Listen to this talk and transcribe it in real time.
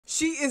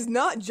She is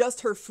not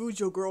just her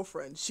Fujo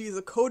girlfriend. She is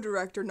a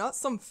co-director, not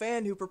some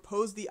fan who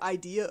proposed the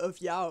idea of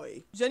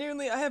yaoi.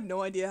 Genuinely, I have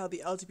no idea how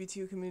the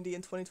LGBTQ community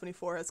in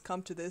 2024 has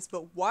come to this,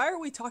 but why are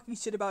we talking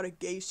shit about a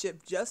gay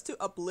ship just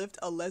to uplift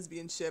a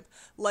lesbian ship?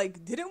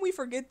 Like, didn't we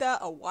forget that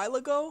a while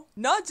ago?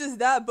 Not just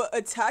that, but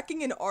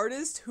attacking an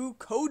artist who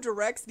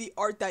co-directs the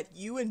art that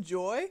you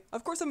enjoy?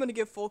 Of course, I'm gonna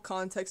give full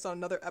context on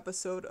another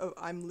episode of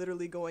I'm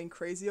literally going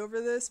crazy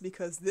over this,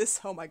 because this,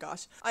 oh my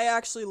gosh, I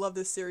actually love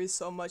this series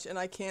so much, and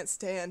I can't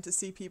stand to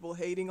see people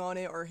hating on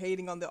it or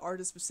hating on the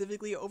artist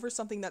specifically over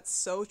something that's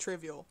so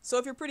trivial. So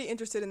if you're pretty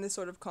interested in this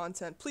sort of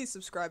content, please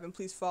subscribe and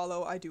please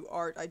follow. I do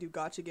art, I do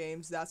gacha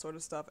games, that sort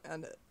of stuff,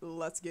 and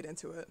let's get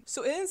into it.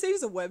 So Alien Stage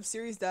is a web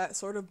series that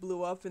sort of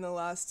blew up in the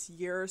last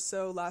year or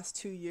so, last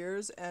 2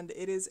 years, and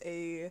it is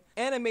a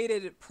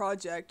animated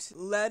project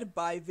led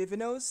by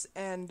Vivinos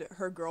and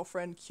her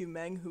girlfriend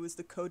qmeng, who is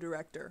the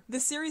co-director. The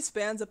series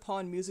spans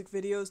upon music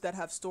videos that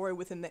have story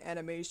within the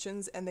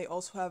animations, and they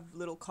also have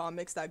little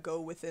comics that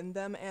go within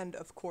them, and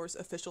of course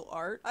official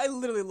art. I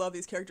literally love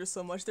these characters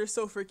so much. They're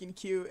so freaking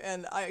cute,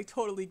 and I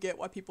totally get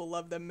why people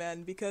love them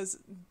men, because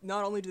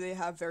not only do they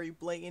have very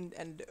blatant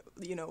and,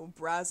 you know,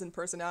 brazen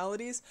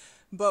personalities,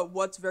 but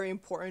what's very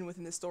important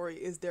within the story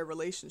is their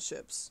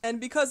relationships. And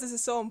because this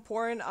is so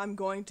important, I'm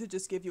going to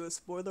just give you a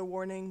spoiler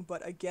warning,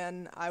 but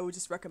again, I would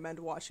just recommend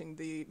watching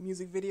the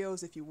music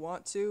videos if you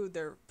want to.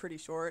 They're pretty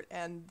short,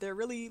 and they're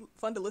really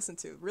fun to listen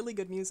to. Really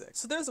good music.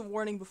 So there's a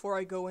warning before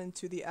I go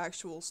into the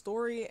actual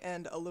story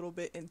and a little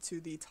bit into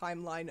the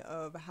timeline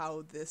of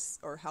how this,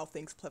 or how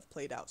things have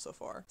played out so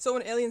far. So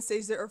in Alien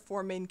Stage, there are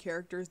 4 main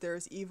characters.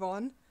 There's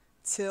Yvonne,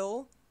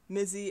 Till,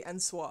 Mizzy, and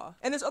Swa.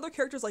 And there's other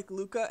characters like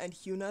Luca and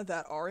Huna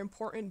that are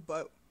important,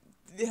 but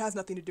it has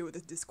nothing to do with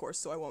this discourse,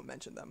 so I won't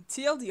mention them.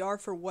 TLDR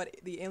for what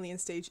the Alien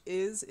Stage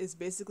is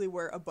basically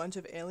where a bunch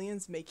of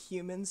aliens make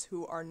humans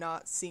who are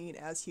not seen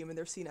as human,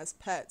 they're seen as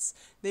pets.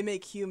 They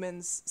make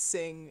humans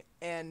sing,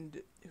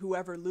 and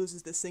whoever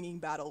loses the singing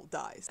battle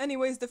dies.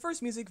 Anyways, the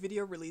first music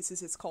video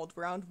releases, it's called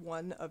Round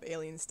 1 of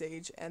Alien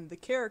Stage, and the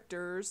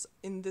characters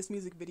in this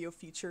music video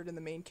featured in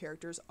the main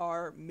characters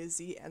are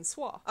Mizzy and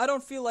Swa. I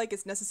don't feel like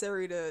it's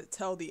necessary to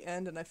tell the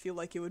end, and I feel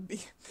like it would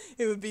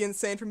be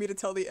insane for me to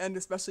tell the end,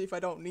 especially if I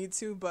don't need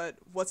to, but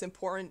what's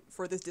important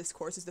for this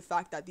discourse is the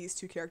fact that these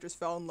 2 characters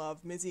fell in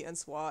love, Mizzy and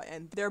Swa,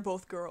 and they're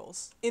both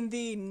girls. In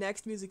the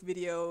next music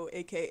video,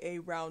 aka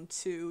Round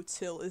 2,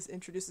 Till is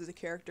introduced as a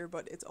character,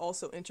 but it's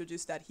also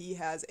introduced that he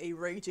has a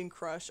raging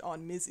crush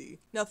on Mizzy.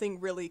 Nothing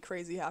really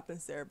crazy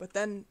happens there, but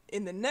then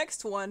in the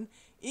next one,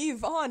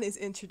 Yvonne is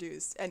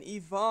introduced, and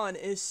Yvonne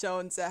is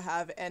shown to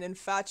have an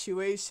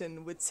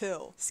infatuation with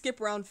Till. Skip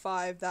round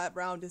 5, that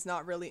round is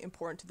not really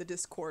important to the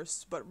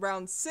discourse, but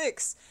round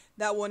 6,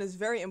 that one is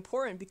very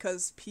important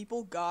because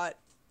people got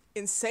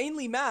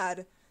insanely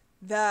mad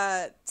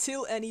that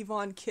Till and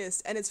Yvonne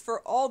kissed, and it's for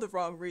all the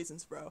wrong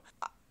reasons, bro.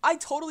 I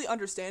totally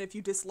understand if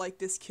you dislike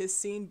this kiss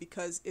scene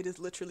because it is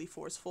literally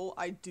forceful.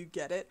 I do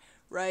get it,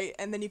 right?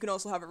 And then you can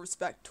also have a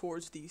respect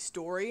towards the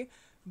story.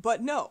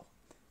 But no,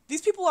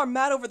 these people are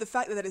mad over the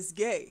fact that it's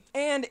gay.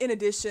 And in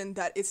addition,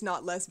 that it's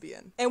not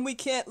lesbian. And we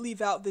can't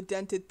leave out the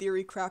dented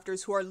theory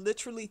crafters who are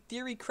literally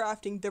theory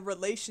crafting the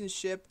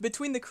relationship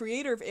between the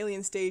creator of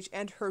Alien Stage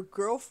and her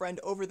girlfriend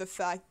over the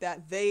fact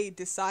that they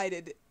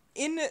decided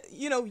in,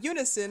 you know,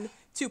 unison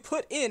to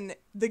put in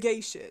the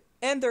gay shit.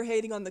 And they're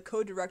hating on the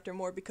co-director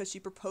more because she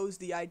proposed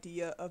the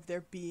idea of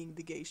there being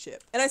the gay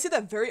ship. And I say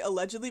that very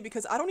allegedly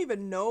because I don't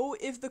even know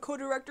if the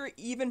co-director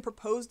even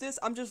proposed this.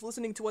 I'm just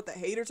listening to what the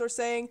haters are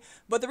saying.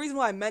 But the reason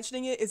why I'm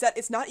mentioning it is that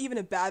it's not even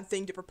a bad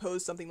thing to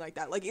propose something like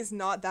that. Like, it's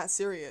not that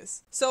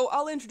serious. So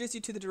I'll introduce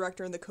you to the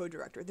director and the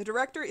co-director. The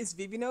director is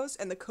Vivinos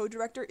and the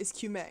co-director is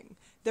qmeng.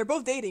 They're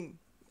both dating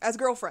as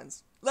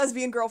girlfriends.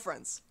 Lesbian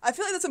girlfriends. I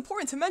feel like that's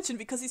important to mention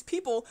because these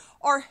people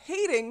are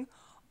hating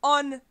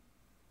on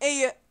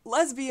a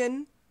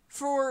lesbian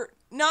for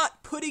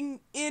not putting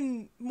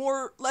in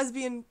more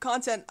lesbian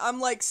content. I'm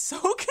like so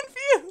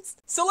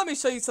confused. So let me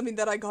show you something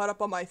that I got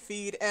up on my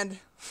feed, and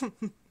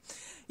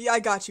yeah, I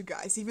got you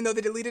guys. Even though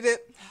they deleted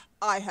it,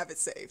 I have it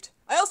saved.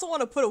 I also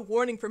want to put a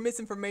warning for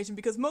misinformation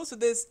because most of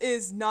this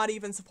is not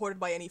even supported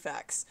by any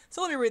facts.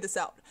 So let me read this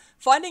out.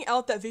 Finding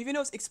out that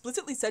Vivinos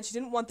explicitly said she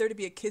didn't want there to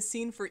be a kiss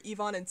scene for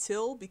Yvonne and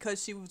Till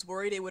because she was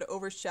worried it would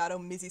overshadow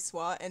Mizzy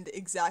Swa, and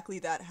exactly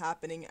that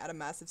happening at a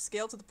massive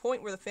scale to the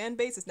point where the fan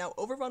base is now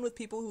overrun with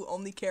people who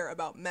only care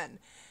about men.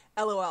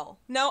 LOL.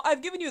 Now,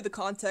 I've given you the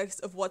context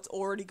of what's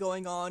already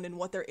going on and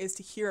what there is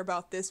to hear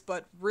about this,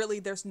 but really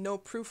there's no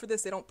proof for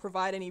this. They don't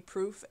provide any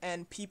proof,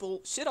 and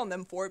people shit on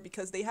them for it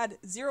because they had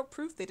zero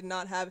proof. They did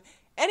not have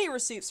any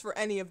receipts for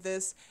any of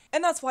this,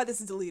 and that's why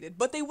this is deleted.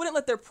 But they wouldn't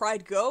let their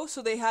pride go,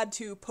 so they had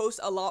to post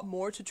a lot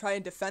more to try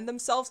and defend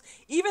themselves,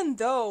 even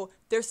though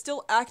they're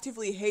still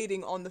actively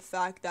hating on the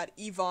fact that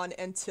Yvonne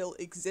and Till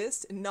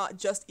exist, and not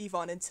just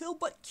Yvonne and Till,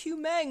 but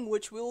qmeng,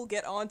 which we'll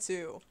get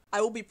onto.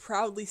 I will be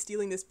proudly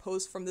stealing this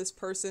post from this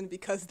person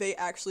because they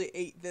actually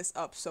ate this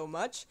up so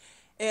much.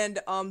 And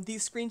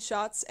these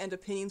screenshots and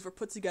opinions were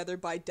put together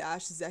by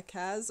Dash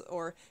Zekaz,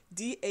 or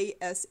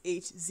Dashzekaz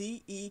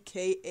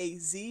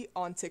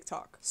on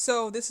TikTok.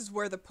 So this is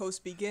where the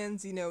post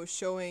begins, you know,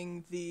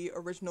 showing the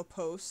original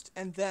post,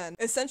 and then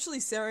essentially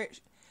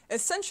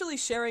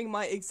sharing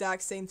my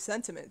exact same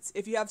sentiments.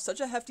 If you have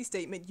such a hefty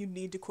statement, you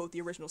need to quote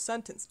the original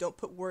sentence. Don't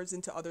put words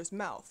into others'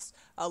 mouths.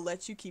 I'll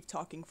let you keep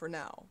talking for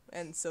now.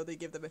 And so they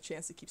give them a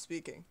chance to keep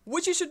speaking.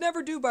 Which you should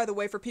never do, by the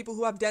way, for people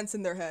who have dents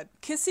in their head.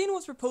 Kissing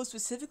was proposed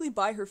specifically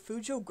by her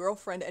Fujo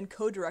girlfriend and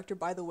co-director,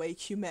 by the way,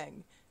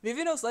 qmeng.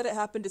 Vivinos let it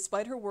happen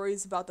despite her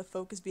worries about the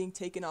focus being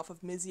taken off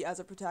of Mizzy as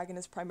a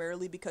protagonist,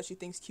 primarily because she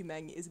thinks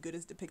qmeng is good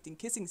as depicting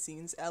kissing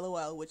scenes,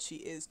 lol, which she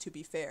is, to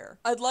be fair.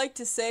 I'd like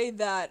to say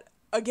that,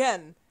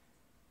 again,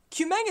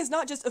 qmeng is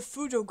not just a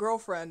Fujo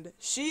girlfriend,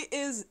 she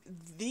is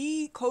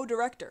the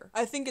co-director.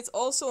 I think it's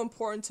also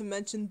important to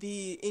mention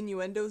the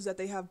innuendos that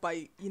they have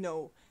by, you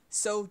know,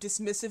 so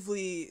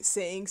dismissively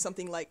saying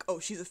something like, oh,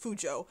 she's a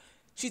Fujo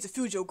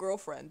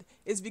girlfriend,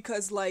 is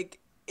because, like,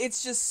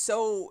 it's just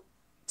so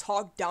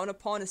talked down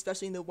upon,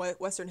 especially in the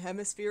Western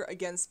Hemisphere,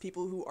 against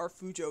people who are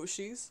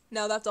Fujoshis.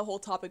 Now, that's a whole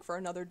topic for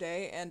another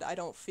day, and I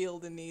don't feel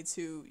the need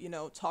to, you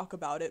know, talk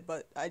about it,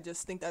 but I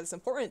just think that it's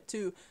important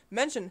to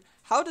mention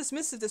how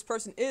dismissive this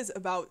person is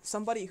about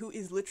somebody who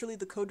is literally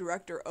the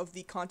co-director of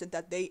the content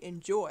that they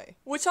enjoy.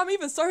 Which I'm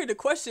even starting to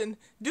question,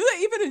 do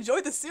they even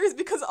enjoy the series?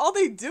 Because all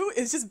they do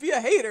is just be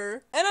a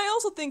hater. And I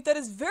also think that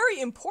it's very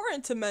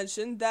important to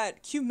mention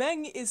that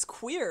qmeng is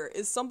queer,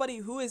 is somebody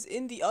who is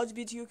in the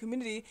LGBTQ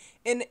community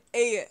in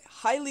a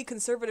highly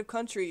conservative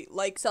country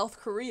like South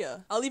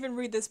Korea. I'll even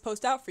read this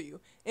post out for you.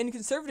 In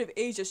conservative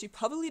Asia, she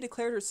publicly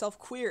declared herself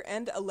queer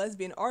and a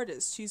lesbian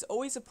artist. She's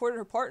always supported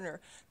her partner.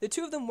 The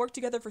two of them worked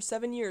together for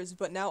 7 years,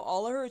 but now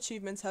all of her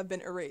achievements have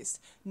been erased.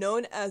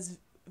 Known as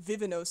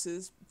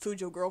Vivinos'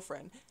 Fujo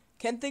girlfriend.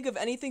 Can't think of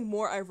anything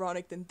more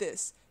ironic than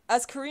this.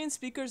 As Korean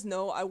speakers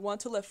know, I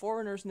want to let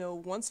foreigners know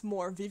once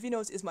more,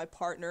 Vivinos is my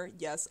partner.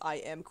 Yes, I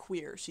am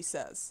queer, she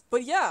says.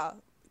 But yeah,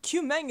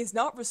 qmeng is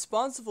not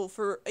responsible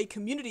for a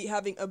community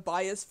having a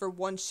bias for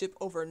one ship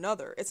over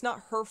another. It's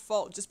not her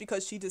fault just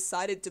because she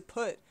decided to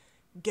put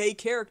gay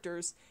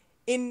characters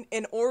in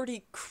an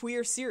already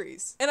queer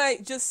series. And I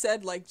just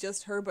said, like,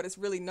 just her, but it's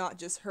really not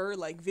just her.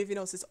 Like,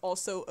 Vivinos is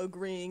also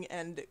agreeing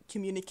and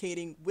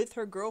communicating with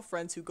her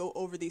girlfriends who go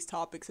over these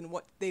topics and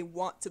what they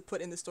want to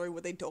put in the story,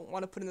 what they don't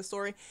want to put in the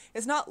story.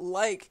 It's not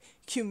like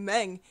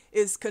qmeng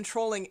is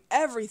controlling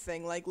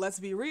everything, like, let's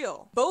be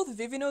real. Both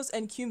Vivinos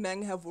and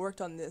qmeng have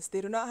worked on this. They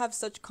do not have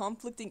such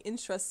conflicting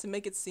interests to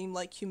make it seem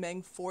like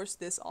qmeng forced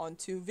this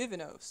onto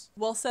Vivinos.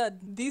 Well said.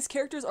 These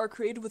characters are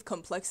created with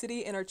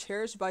complexity and are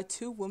cherished by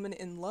two women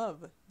in love.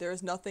 There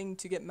is nothing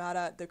to get mad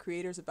at the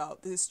creators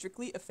about. This is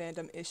strictly a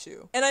fandom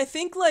issue. And I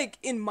think, like,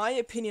 in my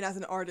opinion as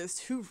an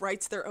artist who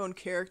writes their own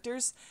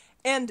characters,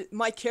 and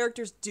my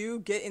characters do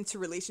get into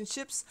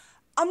relationships,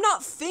 I'm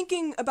not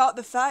thinking about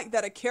the fact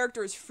that a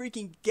character is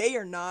freaking gay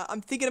or not.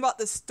 I'm thinking about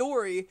the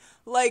story.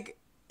 Like,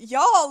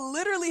 y'all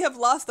literally have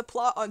lost the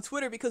plot on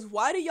Twitter, because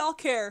why do y'all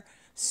care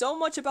so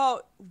much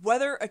about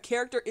whether a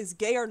character is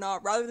gay or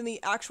not rather than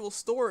the actual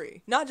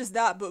story? Not just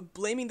that, but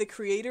blaming the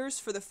creators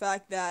for the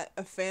fact that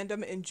a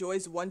fandom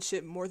enjoys one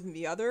ship more than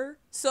the other.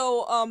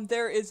 So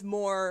there is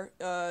more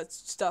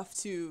stuff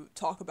to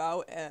talk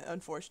about,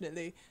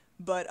 unfortunately.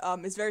 But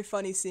it's very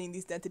funny seeing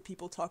these dented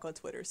people talk on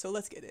Twitter, so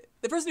let's get it.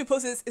 The person who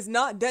posted this is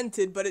not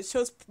dented, but it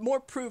shows more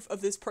proof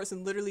of this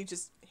person literally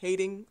just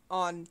hating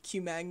on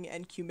qmeng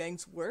and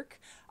qmeng's work.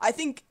 I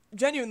think,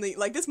 genuinely,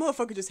 like, this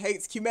motherfucker just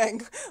hates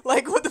qmeng.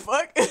 Like, what the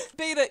fuck?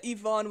 Beta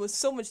Yvonne was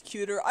so much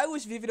cuter. I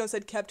wish Vivinos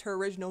had kept her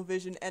original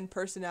vision and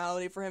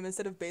personality for him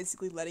instead of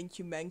basically letting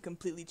qmeng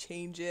completely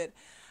change it.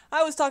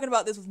 I was talking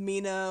about this with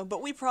Mina,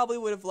 but we probably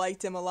would have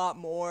liked him a lot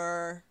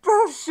more.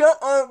 Bro, shut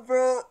up,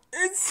 bro.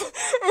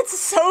 It's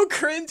so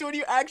cringe when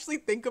you actually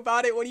think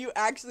about it, when you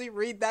actually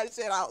read that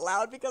shit out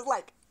loud, because,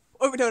 like,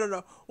 oh,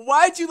 no.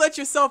 Why'd you let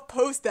yourself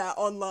post that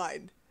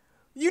online?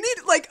 You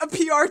need, like, a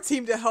PR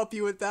team to help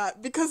you with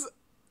that, because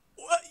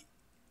what?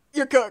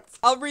 You're cooked.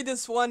 I'll read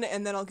this one,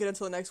 and then I'll get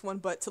into the next one,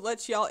 but to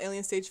let y'all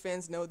Alien Stage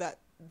fans know that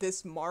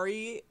this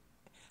Mari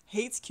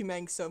hates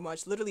qmeng so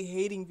much, literally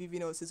hating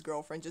Vivinos'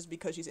 girlfriend just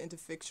because she's into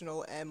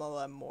fictional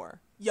MLM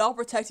more. Y'all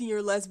protecting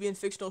your lesbian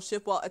fictional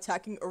ship while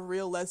attacking a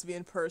real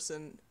lesbian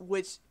person,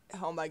 which,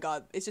 oh my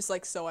god, it's just,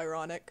 like, so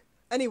ironic.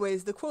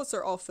 Anyways, the quotes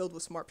are all filled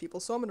with smart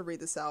people, so I'm gonna read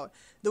this out.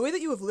 The way that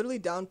you have literally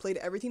downplayed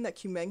everything that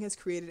qmeng has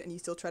created and you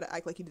still try to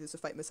act like you did this to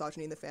fight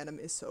misogyny in the fandom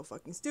is so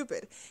fucking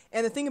stupid.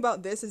 And the thing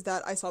about this is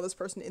that I saw this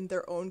person in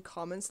their own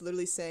comments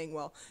literally saying,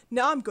 well,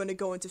 now I'm gonna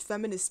go into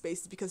feminist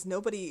spaces because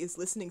nobody is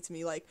listening to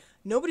me. Like,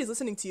 nobody's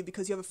listening to you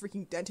because you have a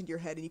freaking dent in your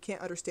head and you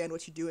can't understand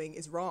what you're doing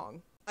is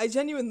wrong. I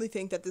genuinely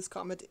think that this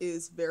comment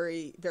is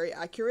very, very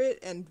accurate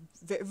and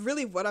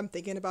really what I'm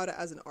thinking about it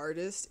as an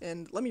artist,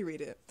 and let me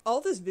read it. All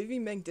this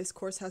Vivimeng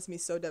discourse has me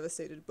so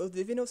devastated. Both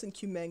Vivinos and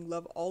qmeng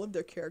love all of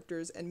their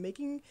characters, and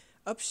making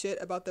up shit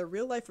about their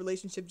real life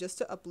relationship just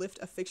to uplift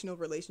a fictional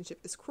relationship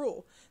is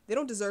cruel. They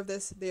don't deserve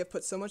this. They have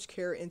put so much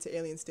care into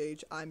Alien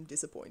Stage. I'm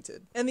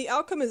disappointed. And the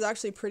outcome is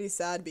actually pretty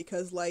sad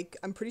because, like,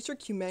 I'm pretty sure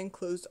qmeng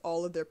closed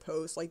all of their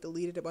posts, like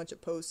deleted a bunch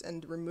of posts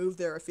and removed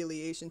their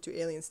affiliation to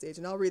Alien Stage.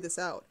 And I'll read this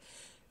out.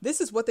 This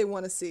is what they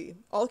want to see.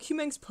 All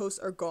qmeng's posts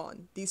are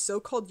gone. These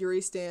so-called Yuri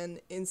stan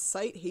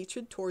incite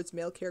hatred towards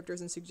male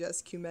characters and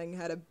suggest qmeng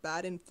had a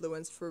bad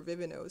influence for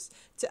vivinos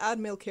to add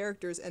male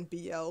characters and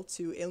BL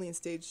to Alien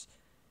Stage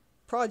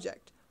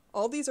project.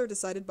 All these are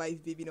decided by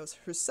Vivinos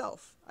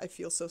herself. I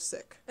feel so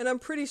sick. And I'm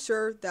pretty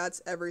sure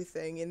that's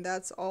everything, and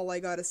that's all I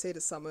gotta say to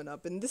sum it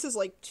up. And this is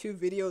like 2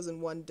 videos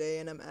in one day,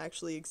 and I'm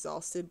actually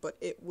exhausted, but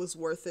it was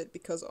worth it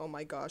because, oh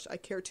my gosh, I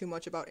care too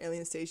much about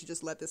Alien Stage to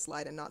just let this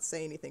slide and not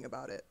say anything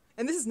about it.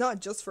 And this is not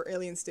just for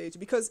Alien Stage,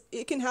 because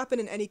it can happen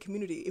in any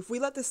community. If we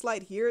let this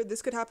slide here,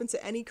 this could happen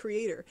to any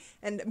creator.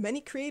 And many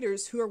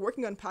creators who are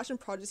working on passion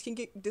projects can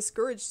get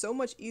discouraged so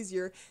much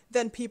easier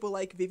than people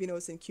like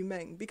Vivinos and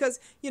qmeng. Because,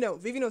 you know,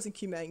 Vivinos and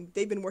qmeng,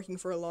 they've been working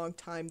for a long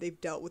time.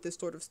 They've dealt with this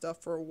sort of stuff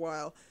for a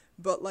while.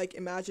 But, like,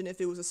 imagine if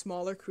it was a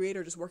smaller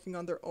creator just working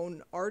on their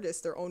own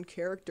artists, their own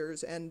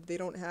characters, and they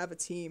don't have a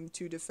team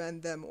to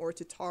defend them or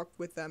to talk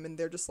with them, and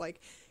they're just like,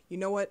 you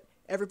know what?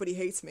 Everybody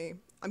hates me.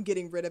 I'm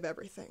getting rid of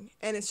everything.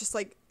 And it's just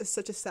like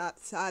such a sad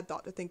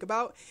thought to think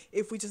about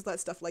if we just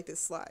let stuff like this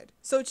slide.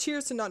 So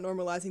cheers to not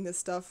normalizing this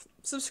stuff.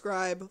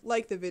 Subscribe,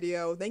 like the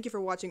video. Thank you for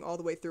watching all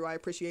the way through. I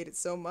appreciate it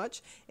so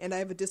much. And I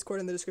have a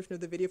Discord in the description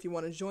of the video if you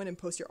want to join and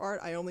post your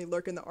art. I only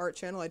lurk in the art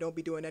channel. I don't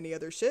be doing any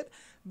other shit.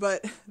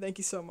 But thank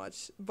you so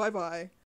much. Bye bye.